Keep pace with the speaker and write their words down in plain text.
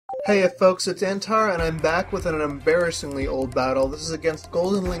Hey folks, it's Antar, and I'm back with an embarrassingly old battle. This is against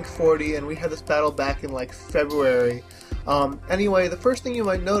goldenlink40, and we had this battle back in like February. Anyway, the first thing you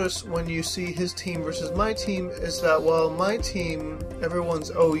might notice when you see his team versus my team is that while my team, everyone's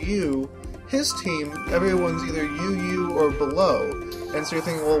OU, his team, everyone's either UU or below. And so you're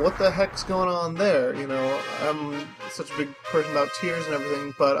thinking, well, what the heck's going on there? You know, I'm such a big person about tiers and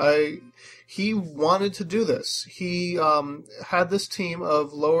everything, but he wanted to do this. He had this team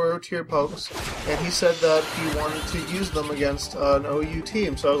of lower tier pokes, and he said that he wanted to use them against an OU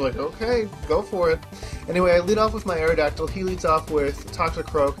team. So I was like, okay, go for it. Anyway, I lead off with my Aerodactyl. He leads off with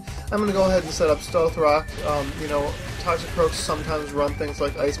Toxicroak. I'm going to go ahead and set up Stealth Rock. You know, Toxicroaks sometimes run things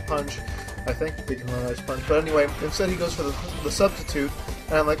like Ice Punch. I think they can run Ice Punch. But anyway, instead he goes for the Substitute,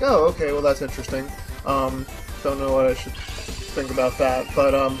 and I'm like, oh, okay, well that's interesting. Don't know what I should think about that.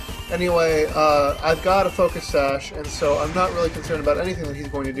 But anyway, I've got a Focus Sash, and so I'm not really concerned about anything that he's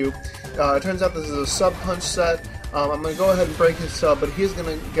going to do. It turns out this is a Sub Punch set. I'm going to go ahead and break his sub, but he's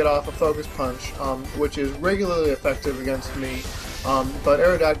going to get off a Focus Punch, which is regularly effective against me. But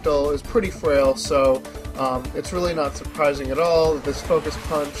Aerodactyl is pretty frail, so it's really not surprising at all that this Focus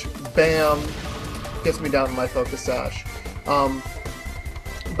Punch, bam, gets me down to my Focus Sash.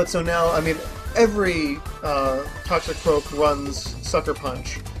 But so now, I mean, every Toxicroak runs Sucker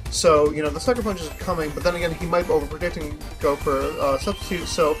Punch. So, you know, the Sucker Punch is coming, but then again, he might overpredict and go for Substitute,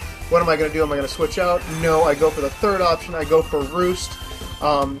 so what am I going to do? Am I going to switch out? No, I go for the third option, I go for Roost,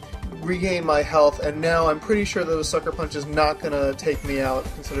 regain my health, and now I'm pretty sure that the Sucker Punch is not going to take me out,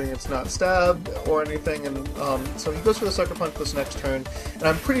 considering it's not stabbed or anything, and so he goes for the Sucker Punch this next turn, and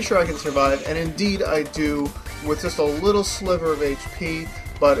I'm pretty sure I can survive, and indeed I do, with just a little sliver of HP,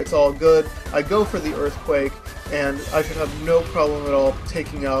 but it's all good. I go for the Earthquake, and I should have no problem at all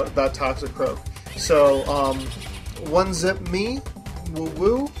taking out that Toxicroak. So, one zip me,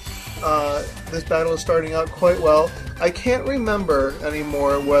 woo-woo. This battle is starting out quite well. I can't remember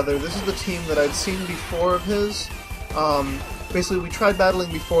anymore whether this is the team that I'd seen before of his. Basically, we tried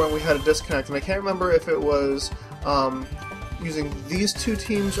battling before and we had a disconnect, and I can't remember if it was using these two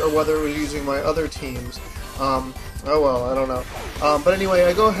teams or whether it was using my other teams. Oh well, I don't know. But anyway,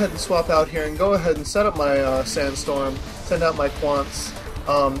 I go ahead and swap out here and go ahead and set up my Sandstorm, send out my Quants.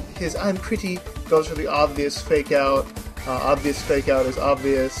 His I'm Pretty goes for the obvious Fake Out. Obvious Fake Out is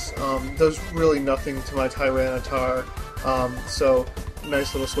obvious. Does really nothing to my Tyranitar. So,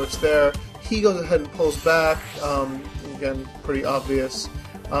 nice little switch there. He goes ahead and pulls back. Again, pretty obvious.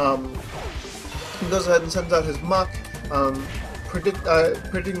 He goes ahead and sends out his Muck.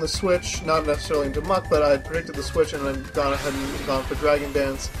 Predicting the switch, not necessarily into Muck, but I predicted the switch and I've gone ahead and gone for Dragon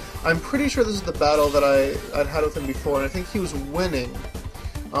Dance. I'm pretty sure this is the battle that I'd had with him before, and I think he was winning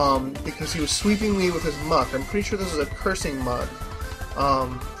because he was sweeping me with his Muck. I'm pretty sure this is a Cursing Muck,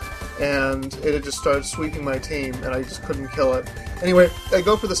 and it had just started sweeping my team, and I just couldn't kill it. Anyway, I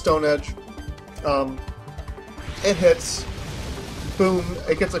go for the Stone Edge. It hits. Boom!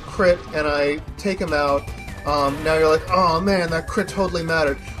 It gets a crit, and I take him out. Now you're like, oh man, that crit totally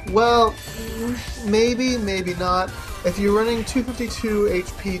mattered. Well, maybe, maybe not. If you're running 252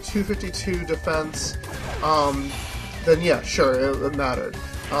 HP, 252 defense, then yeah, sure, it mattered.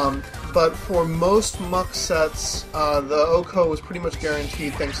 But for most Muck sets, the OHKO was pretty much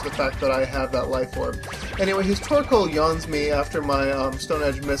guaranteed thanks to the fact that I have that Life Orb. Anyway, his Torkoal yawns me after my Stone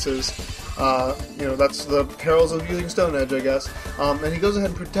Edge misses. You know, that's the perils of using Stone Edge, I guess. And he goes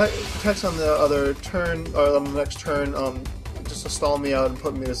ahead and protects on the other turn, or on the next turn, just to stall me out and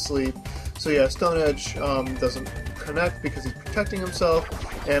put me to sleep. So yeah, Stone Edge doesn't connect because he's protecting himself,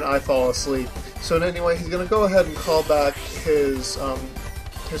 and I fall asleep. So anyway, he's going to go ahead and call back his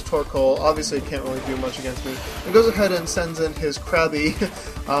Torkoal. Obviously, it can't really do much against me. He goes ahead and sends in his Krabby.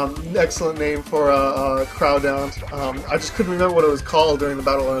 Excellent name for a Crowdount. I just couldn't remember what it was called during the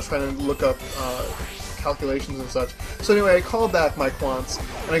battle when I was trying to look up calculations and such. So anyway, I call back my Quants,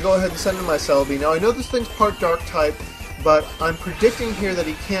 and I go ahead and send in my Celebi. Now, I know this thing's part Dark type, but I'm predicting here that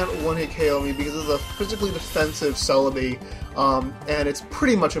he can't one-hit KO me because it's a physically defensive Celebi, and it's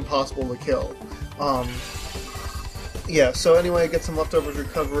pretty much impossible to kill. Yeah, so anyway, get some leftovers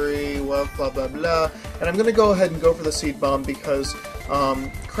recovery, well, blah blah blah, and I'm going to go ahead and go for the Seed Bomb because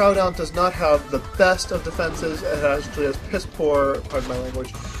Crowdount does not have the best of defenses. It actually has piss poor, pardon my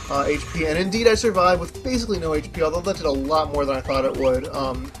language, HP, and indeed I survived with basically no HP, although that did a lot more than I thought it would,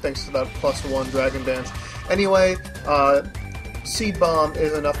 thanks to that +1 Dragon Dance. Anyway, Seed Bomb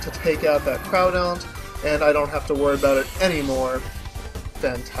is enough to take out that Crowdount, and I don't have to worry about it anymore.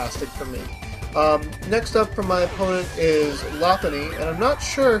 Fantastic for me. Next up from my opponent is Lopunny, and I'm not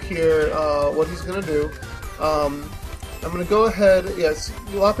sure here what he's going to do. I'm going to go ahead, yes,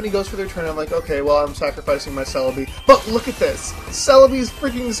 Lopunny goes for their turn, I'm like, okay, well, I'm sacrificing my Celebi. But look at this! Celebi's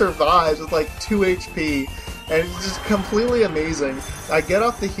freaking survives with like 2 HP, and it's just completely amazing. I get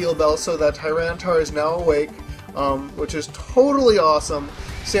off the heal bell so that Tyranitar is now awake, which is totally awesome.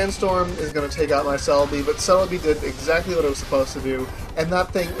 Sandstorm is going to take out my Celebi, but Celebi did exactly what it was supposed to do, and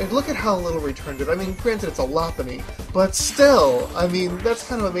that thing, and look at how little return did. I mean, granted it's a Lopunny, but still, I mean, that's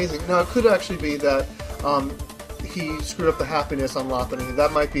kind of amazing. Now, it could actually be that he screwed up the happiness on Lopunny.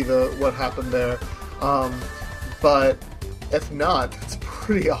 That might be what happened there, but if not, it's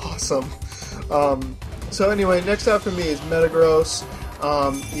pretty awesome. So anyway, next out for me is Metagross.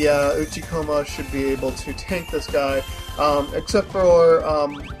 Yeah, Uchikoma should be able to tank this guy, except for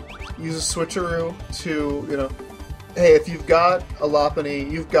use a switcheroo to, you know, hey, if you've got a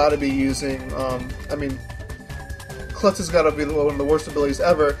Lopunny, you've got to be using, I mean, Klutz has got to be one of the worst abilities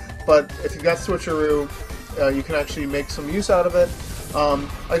ever, but if you've got switcheroo, you can actually make some use out of it.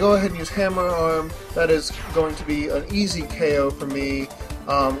 I go ahead and use Hammer Arm. That is going to be an easy KO for me.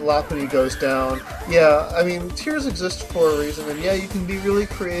 Lopunny goes down. Yeah, I mean, tiers exist for a reason, and yeah, you can be really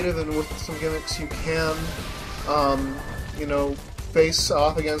creative, and with some gimmicks you can, you know, face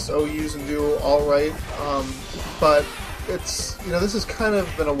off against OUs and do alright, but it's, you know, this has kind of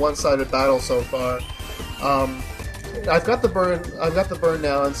been a one-sided battle so far. I've got the burn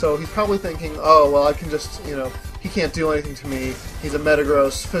now, and so he's probably thinking, oh, well, I can just, you know, he can't do anything to me. He's a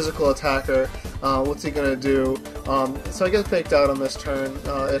Metagross physical attacker. What's he gonna do? So I get faked out on this turn.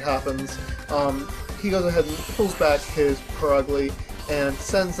 It happens. He goes ahead and pulls back his Perugly and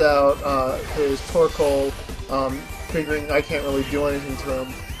sends out his Torkoal, figuring I can't really do anything to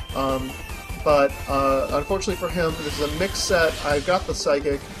him. But unfortunately for him, this is a mixed set. I've got the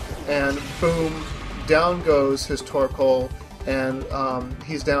Psychic, and boom, down goes his Torkoal, and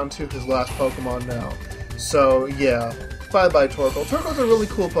he's down to his last Pokemon now. So yeah, bye-bye Torkoal. Torkoal's a really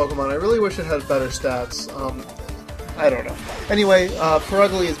cool Pokemon. I really wish it had better stats. I don't know. Anyway,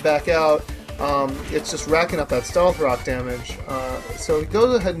 Perugly is back out. It's just racking up that Stealth Rock damage. So he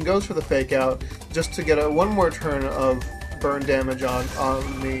goes ahead and goes for the Fake Out just to get one more turn of burn damage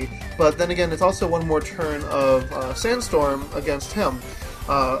on me. But then again, it's also one more turn of Sandstorm against him.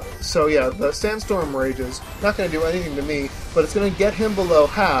 So yeah, the Sandstorm rages. Not going to do anything to me, but it's going to get him below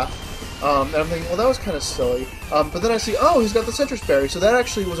half. And I'm thinking, well, that was kind of silly. But then I see, oh, he's got the Citrus Berry, so that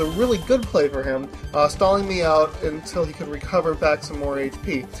actually was a really good play for him, stalling me out until he could recover back some more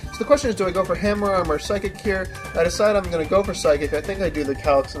HP. So the question is, do I go for Hammer Arm or Psychic here? I decide I'm going to go for Psychic. I think I do the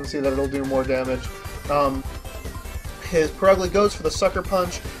calcs and see that it'll do more damage. His Perugly goes for the Sucker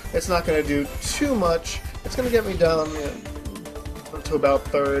Punch. It's not going to do too much. It's going to get me down to about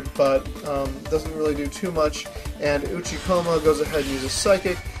third, but doesn't really do too much. And Uchikoma goes ahead and uses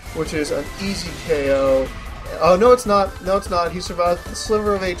Psychic, which is an easy KO. Oh, no it's not. No, it's not. He survived a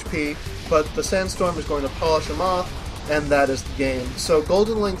sliver of HP, but the Sandstorm is going to polish him off, and that is the game. So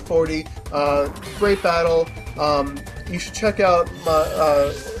goldenlink40, great battle. You should check out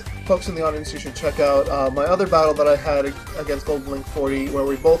my... folks in the audience, you should check out my other battle that I had against goldenlink40, where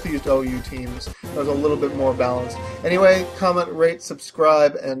we both used OU teams. That was a little bit more balanced. Anyway, comment, rate,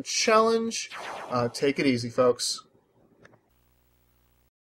 subscribe, and challenge. Take it easy, folks.